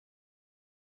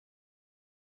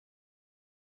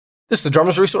This is the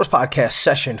Drummers Resource Podcast,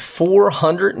 session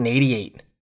 488.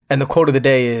 And the quote of the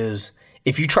day is,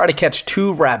 if you try to catch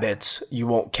two rabbits, you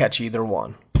won't catch either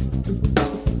one.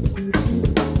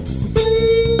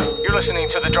 You're listening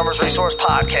to the Drummers Resource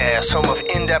Podcast, home of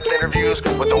in-depth interviews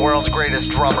with the world's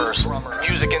greatest drummers,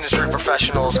 music industry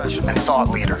professionals, and thought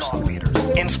leaders.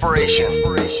 Inspiration,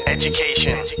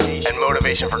 education, and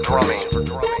motivation for drumming,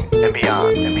 and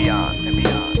beyond, and beyond, and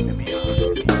beyond.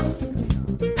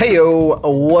 Hey yo,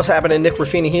 what's happening? Nick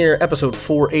Ruffini here, episode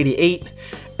 488,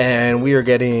 and we are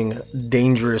getting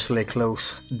dangerously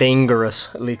close to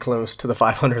the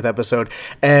 500th episode,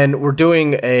 and we're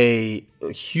doing a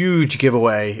huge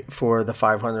giveaway for the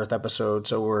 500th episode.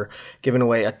 So we're giving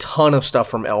away a ton of stuff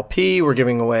from LP, we're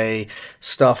giving away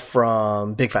stuff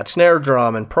from Big Fat Snare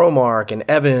Drum and ProMark and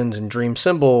Evans and Dream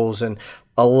Cymbals and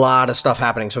a lot of stuff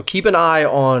happening. So keep an eye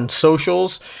on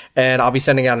socials, and I'll be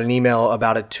sending out an email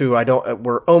about it too.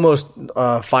 We're almost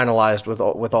finalized with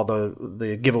all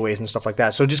the giveaways and stuff like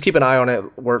that. So just keep an eye on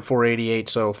it. We're at 488,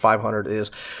 so 500 is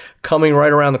coming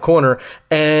right around the corner,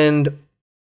 and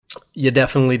you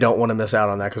definitely don't want to miss out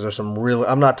on that because there's some real,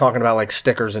 I'm not talking about like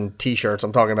stickers and t-shirts.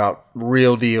 I'm talking about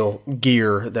real deal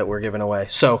gear that we're giving away.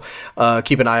 So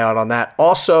keep an eye out on that.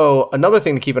 Also, another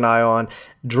thing to keep an eye on,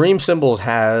 Dream Cymbals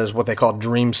has what they call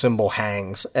Dream Cymbal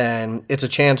Hangs, and it's a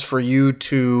chance for you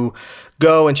to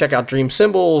go and check out Dream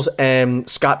Cymbals, and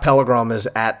Scott Pellegrom is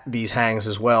at these hangs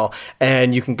as well.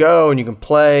 And you can go and you can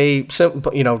play, check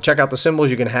out the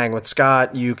cymbals. You can hang with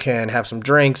Scott. You can have some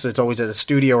drinks. It's always at a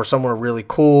studio or somewhere really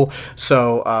cool.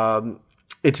 So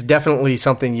it's definitely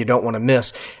something you don't want to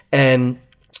miss. And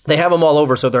they have them all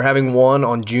over. So they're having one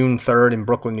on June 3rd in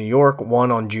Brooklyn, New York,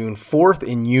 one on June 4th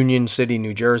in Union City,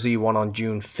 New Jersey, one on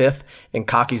June 5th in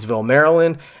Cockeysville,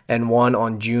 Maryland, and one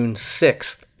on June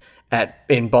 6th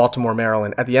in Baltimore,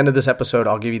 Maryland. At the end of this episode,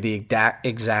 I'll give you the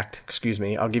exact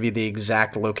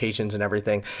locations and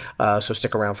everything. So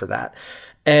stick around for that.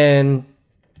 And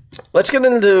let's get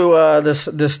into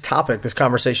this topic, this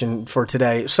conversation for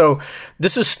today. So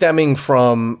this is stemming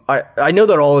from, I know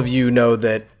that all of you know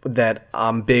that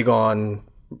I'm big on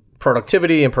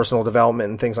productivity and personal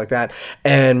development and things like that.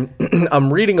 And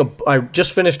I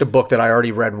just finished a book that I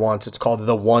already read once. It's called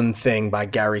The One Thing by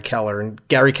Gary Keller. And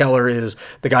Gary Keller is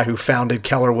the guy who founded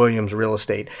Keller Williams Real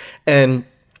Estate. And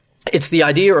it's the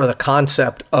idea or the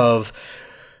concept of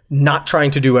not trying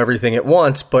to do everything at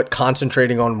once, but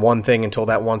concentrating on one thing until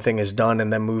that one thing is done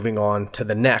and then moving on to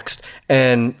the next.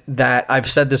 And that, I've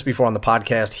said this before on the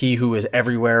podcast, he who is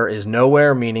everywhere is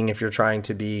nowhere, meaning if you're trying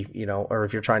to be, or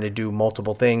if you're trying to do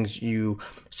multiple things, you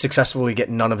successfully get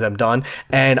none of them done.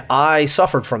 And I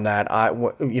suffered from that.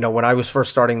 When I was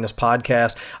first starting this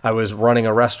podcast, I was running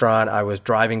a restaurant. I was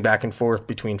driving back and forth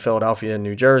between Philadelphia and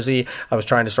New Jersey. I was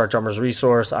trying to start Drummers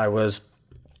Resource. I was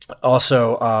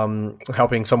also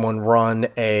helping someone run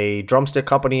a drumstick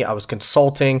company. I was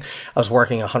consulting. I was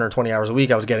working 120 hours a week.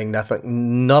 I was getting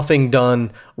nothing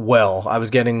done well. I was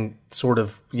getting sort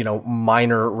of,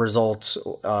 minor results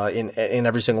in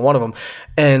every single one of them.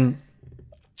 And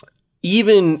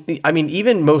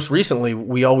even most recently,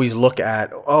 we always look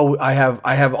at, I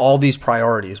have all these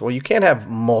priorities. Well, you can't have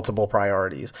multiple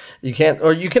priorities. You can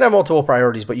have multiple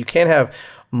priorities, but you can't have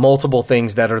multiple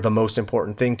things that are the most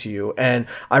important thing to you. And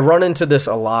I run into this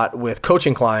a lot with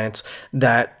coaching clients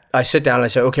that I sit down and I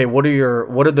say, okay, what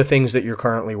are the things that you're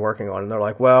currently working on? And they're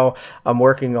like, well, I'm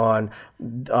working on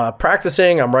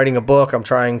practicing. I'm writing a book. I'm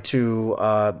trying to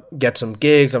get some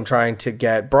gigs. I'm trying to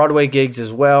get Broadway gigs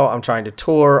as well. I'm trying to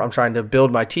tour. I'm trying to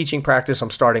build my teaching practice.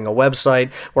 I'm starting a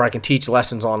website where I can teach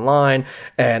lessons online.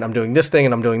 And I'm doing this thing,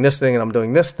 and I'm doing this thing, and I'm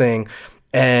doing this thing.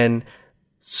 And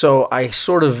so I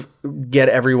sort of get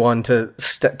everyone to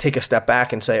take a step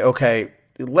back and say, okay,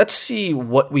 let's see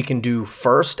what we can do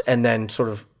first, and then sort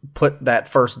of set that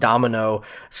first domino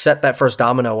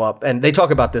up. And they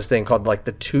talk about this thing called like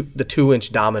the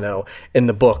 2-inch domino in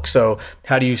the book. So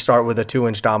how do you start with a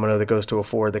 2-inch domino that goes to a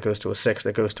 4, that goes to a 6,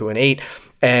 that goes to an 8?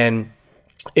 And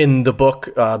in the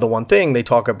book, The One Thing, they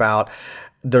talk about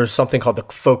there's something called the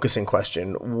focusing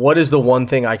question. What is the one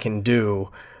thing I can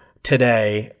do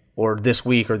today or this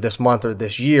week or this month or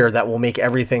this year that will make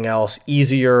everything else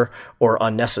easier or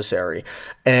unnecessary?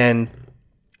 And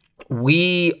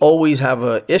we always have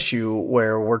an issue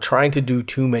where we're trying to do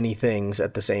too many things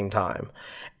at the same time.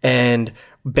 And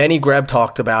Benny Greb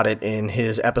talked about it in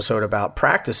his episode about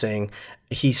practicing.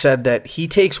 He said that he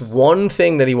takes one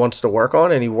thing that he wants to work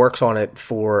on and he works on it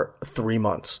for 3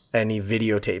 months and he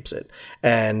videotapes it.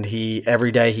 And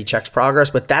every day he checks progress,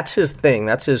 but that's his thing.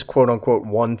 That's his quote unquote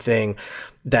one thing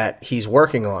that he's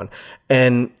working on.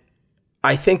 And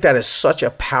I think that is such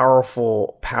a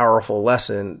powerful, powerful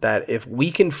lesson that if we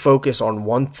can focus on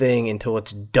one thing until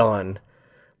it's done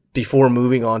before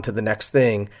moving on to the next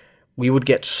thing, we would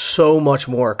get so much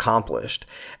more accomplished.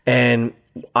 And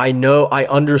I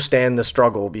understand the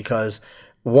struggle because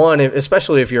one,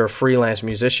 especially if you're a freelance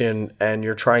musician and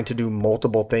you're trying to do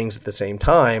multiple things at the same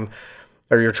time,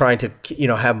 or you're trying to,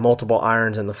 have multiple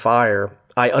irons in the fire,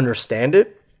 I understand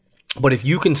it. But if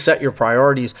you can set your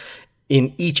priorities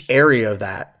in each area of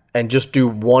that and just do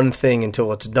one thing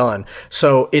until it's done.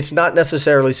 So it's not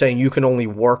necessarily saying you can only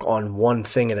work on one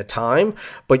thing at a time,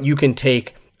 but you can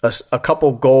take a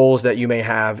couple goals that you may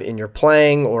have in your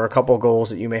playing, or a couple goals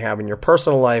that you may have in your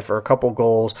personal life, or a couple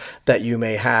goals that you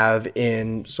may have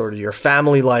in sort of your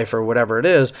family life or whatever it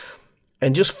is,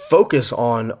 and just focus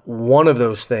on one of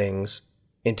those things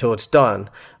until it's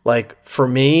done. Like for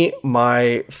me,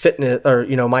 my fitness or,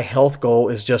 my health goal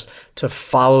is just to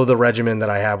follow the regimen that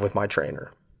I have with my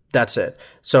trainer. That's it.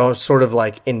 So I'm sort of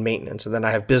like in maintenance. And then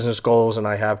I have business goals and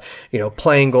I have,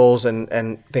 playing goals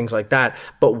and things like that.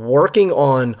 But working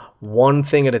on one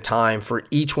thing at a time for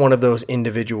each one of those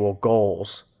individual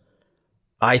goals,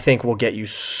 I think will get you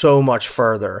so much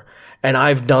further. And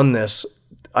I've done this.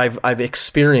 I've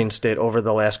experienced it over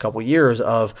the last couple of years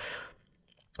of,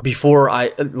 before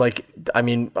I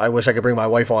wish I could bring my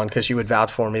wife on because she would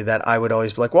vouch for me that I would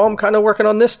always be like, well, I'm kind of working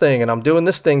on this thing and I'm doing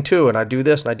this thing too. And I do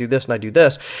this and I do this and I do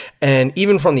this. And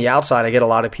even from the outside, I get a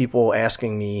lot of people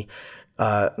asking me,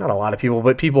 not a lot of people,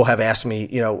 but people have asked me,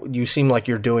 you seem like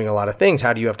you're doing a lot of things.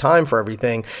 How do you have time for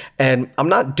everything? And I'm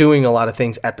not doing a lot of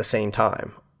things at the same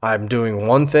time. I'm doing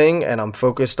one thing and I'm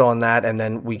focused on that, and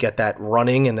then we get that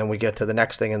running, and then we get to the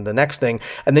next thing and the next thing,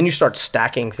 and then you start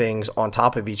stacking things on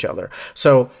top of each other.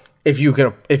 So if you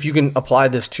can apply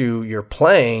this to your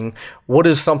playing, what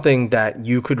is something that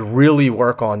you could really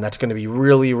work on that's going to be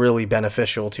really, really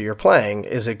beneficial to your playing?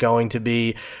 Is it going to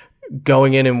be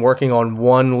going in and working on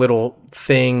one little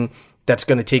thing that's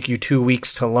going to take you 2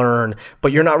 weeks to learn,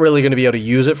 but you're not really going to be able to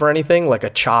use it for anything, like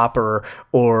a chop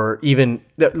or even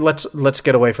let's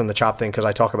get away from the chop thing because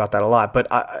I talk about that a lot. But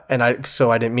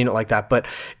so I didn't mean it like that. But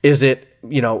is it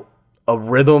a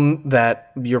rhythm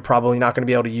that you're probably not going to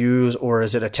be able to use, or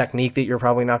is it a technique that you're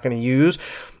probably not going to use,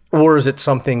 or is it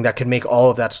something that can make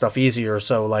all of that stuff easier?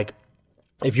 So like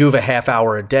if you have a half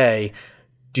hour a day,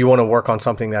 do you want to work on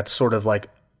something that's sort of like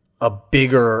a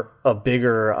bigger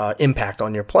impact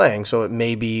on your playing? So it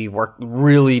may be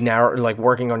really narrow, like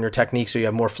working on your technique so you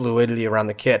have more fluidity around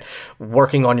the kit,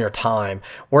 working on your time,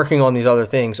 working on these other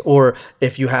things. Or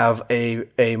if you have a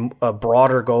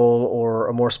broader goal or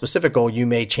a more specific goal, you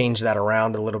may change that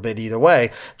around a little bit either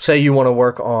way. Say you want to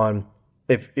work on,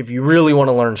 if you really want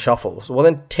to learn shuffles, well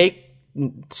then take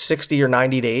 60 or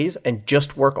 90 days and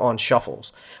just work on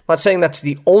shuffles. I'm not saying that's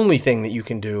the only thing that you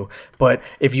can do, but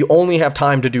if you only have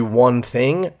time to do one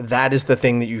thing, that is the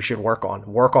thing that you should work on.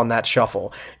 Work on that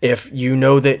shuffle. If you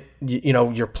know that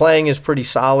your playing is pretty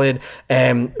solid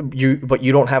but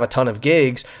you don't have a ton of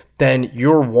gigs, then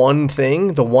your one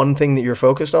thing, the one thing that you're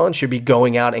focused on, should be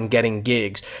going out and getting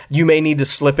gigs. You may need to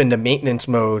slip into maintenance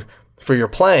mode for your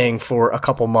playing for a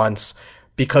couple months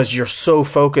because you're so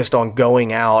focused on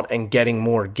going out and getting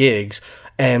more gigs.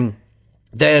 And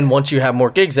then once you have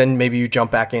more gigs, then maybe you jump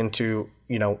back into,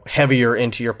 heavier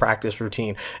into your practice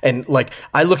routine. And like,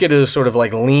 I look at it as sort of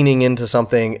like leaning into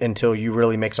something until you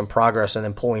really make some progress and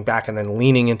then pulling back and then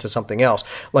leaning into something else.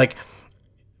 Like,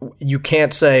 you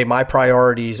can't say my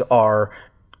priorities are,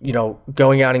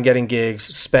 going out and getting gigs,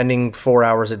 spending 4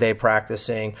 hours a day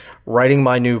practicing, writing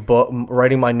my new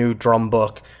drum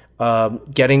book,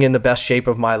 getting in the best shape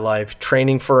of my life,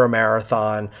 training for a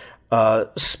marathon,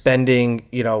 spending,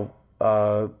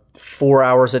 4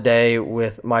 hours a day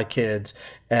with my kids.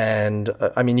 And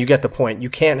you get the point.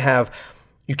 You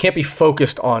can't be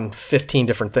focused on 15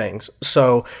 different things.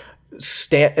 So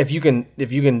if you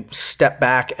can step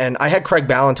back, and I had Craig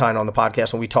Ballantyne on the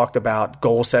podcast when we talked about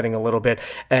goal setting a little bit,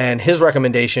 and his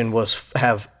recommendation was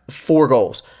have 4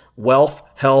 goals: wealth,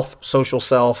 health, social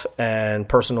self, and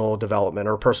personal development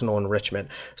or personal enrichment.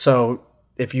 So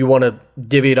if you want to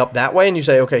divvy it up that way and you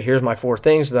say, okay, here's my 4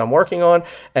 things that I'm working on,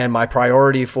 and my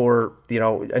priority for,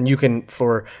 and you can,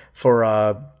 for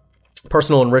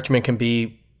personal enrichment can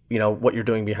be, what you're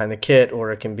doing behind the kit,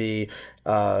 or it can be,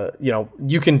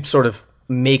 you can sort of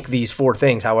make these 4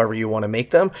 things however you want to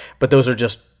make them, but those are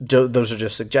just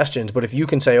suggestions. But if you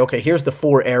can say, okay, here's the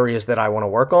 4 areas that I want to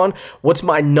work on, what's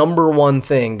my number one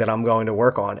thing that I'm going to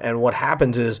work on? And what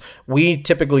happens is we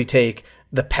typically take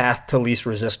the path to least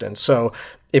resistance. So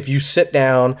if you sit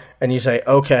down and you say,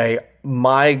 okay,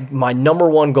 my number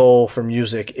one goal for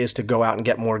music is to go out and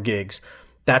get more gigs,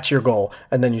 That's your goal.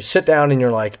 And then you sit down and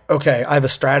you're like, okay, I have a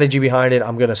strategy behind it.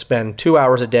 I'm going to spend 2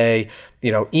 hours a day,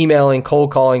 emailing,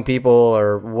 cold calling people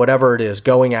or whatever it is,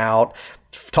 going out,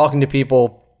 talking to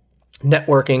people,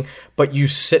 networking. But you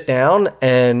sit down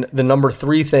and the number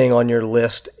 3 thing on your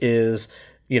list is,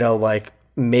 like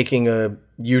making a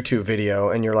YouTube video,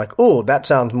 and you're like, oh, that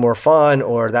sounds more fun,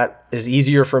 or that is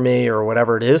easier for me, or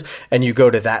whatever it is. And you go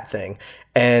to that thing.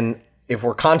 And if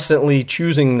we're constantly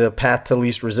choosing the path to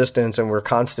least resistance and we're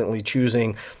constantly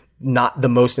choosing not the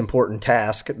most important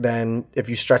task, then if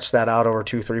you stretch that out over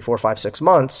 2, 3, 4, 5, 6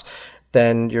 months,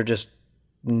 then you're just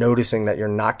noticing that you're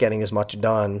not getting as much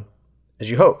done as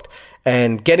you hoped.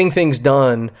 And getting things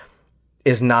done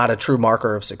is not a true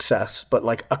marker of success, but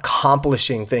like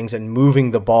accomplishing things and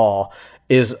moving the ball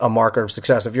is a marker of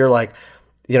success. If you're like,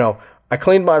 I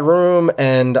cleaned my room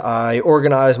and I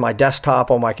organized my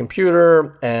desktop on my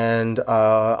computer, and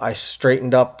I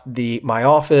straightened up my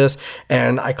office,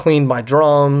 and I cleaned my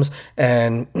drums,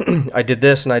 and I did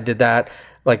this and I did that.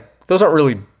 Like, those aren't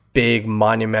really big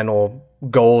monumental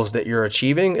goals that you're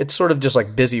achieving. It's sort of just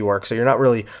like busy work. So you're not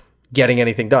really getting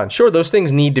anything done. Sure, those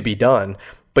things need to be done,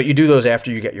 but you do those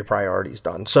after you get your priorities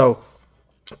done. So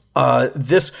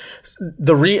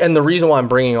the reason why I'm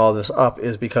bringing all this up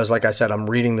is because, like I said, I'm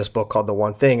reading this book called The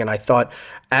One Thing, and I thought,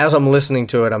 as I'm listening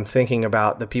to it, I'm thinking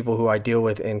about the people who I deal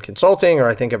with in consulting, or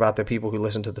I think about the people who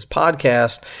listen to this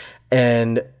podcast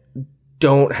and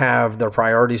don't have their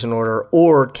priorities in order,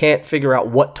 or can't figure out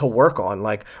what to work on.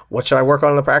 Like, what should I work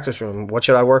on in the practice room? What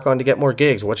should I work on to get more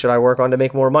gigs? What should I work on to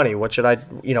make more money? What should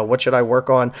I work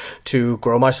on to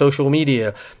grow my social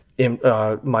media? In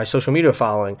my social media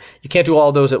following. You can't do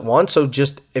all those at once. So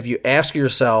just, if you ask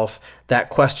yourself that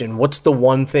question, what's the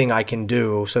one thing I can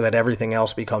do so that everything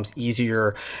else becomes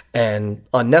easier and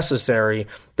unnecessary?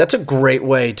 That's a great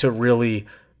way to really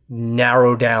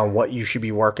narrow down what you should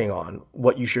be working on,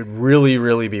 what you should really,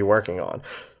 really be working on.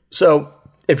 So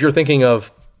if you're thinking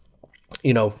of,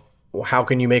 how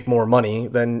can you make more money,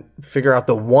 then figure out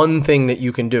the one thing that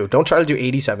you can do. Don't try to do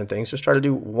 87 things. Just try to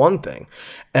do one thing.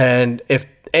 And if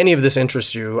any of this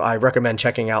interests you, I recommend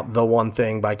checking out The One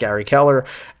Thing by Gary Keller.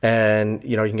 And,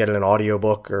 you can get it in an audio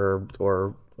book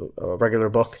or a regular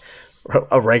book,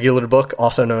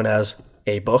 also known as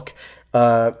a book.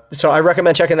 So I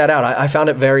recommend checking that out. I found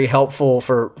it very helpful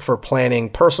for planning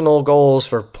personal goals,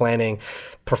 for planning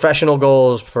professional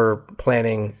goals, for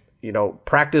planning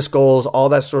practice goals, all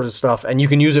that sort of stuff. And you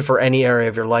can use it for any area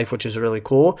of your life, which is really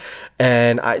cool.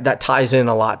 And that ties in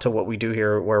a lot to what we do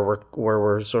here, where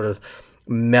we're sort of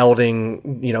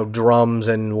melding, drums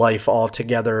and life all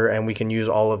together. And we can use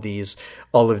all of these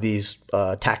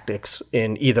tactics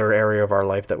in either area of our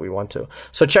life that we want to.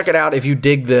 So check it out. If you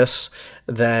dig this,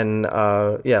 then,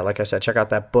 like I said, check out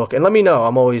that book and let me know.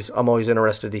 I'm always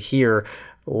interested to hear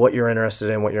what you're interested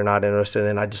in, what you're not interested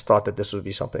in. I just thought that this would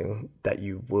be something that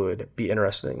you would be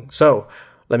interested in. So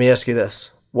let me ask you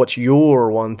this. What's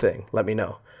your one thing? Let me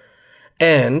know.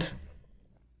 And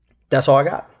that's all I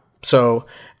got. So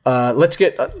let's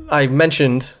get, I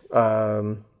mentioned,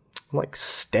 I'm like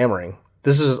stammering.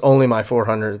 This is only my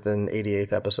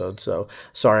 488th episode, so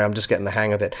sorry, I'm just getting the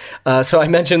hang of it. So I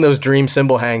mentioned those dream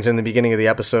symbol hangs in the beginning of the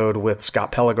episode with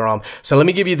Scott Pellegrom. So let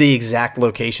me give you the exact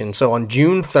location. So on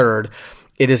June 3rd,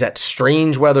 it is at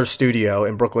Strange Weather Studio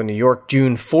in Brooklyn, New York.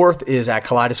 June 4th is at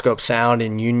Kaleidoscope Sound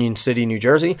in Union City, New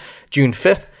Jersey. June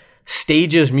 5th,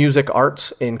 Stages Music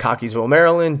Arts in Cockeysville,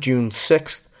 Maryland. June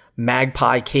 6th,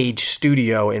 Magpie Cage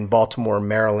Studio in Baltimore,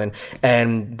 Maryland.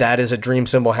 And that is a dream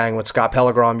symbol hang with Scott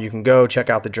Pellegrom. You can go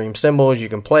check out the dream symbols. You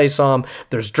can play some.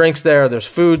 There's drinks there. There's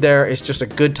food there. It's just a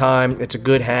good time. It's a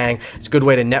good hang. It's a good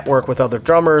way to network with other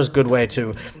drummers. Good way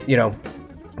to,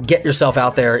 get yourself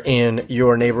out there in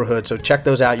your neighborhood. So check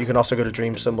those out. You can also go to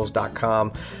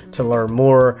dreamsymbols.com to learn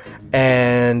more.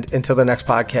 And until the next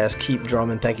podcast, keep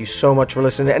drumming. Thank you so much for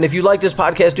listening. And if you like this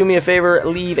podcast, do me a favor,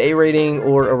 leave a rating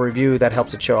or a review. That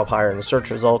helps it show up higher in the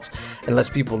search results and lets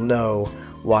people know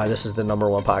why this is the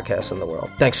 #1 podcast in the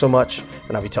world. Thanks so much,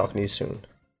 and I'll be talking to you soon.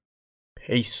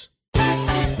 Peace.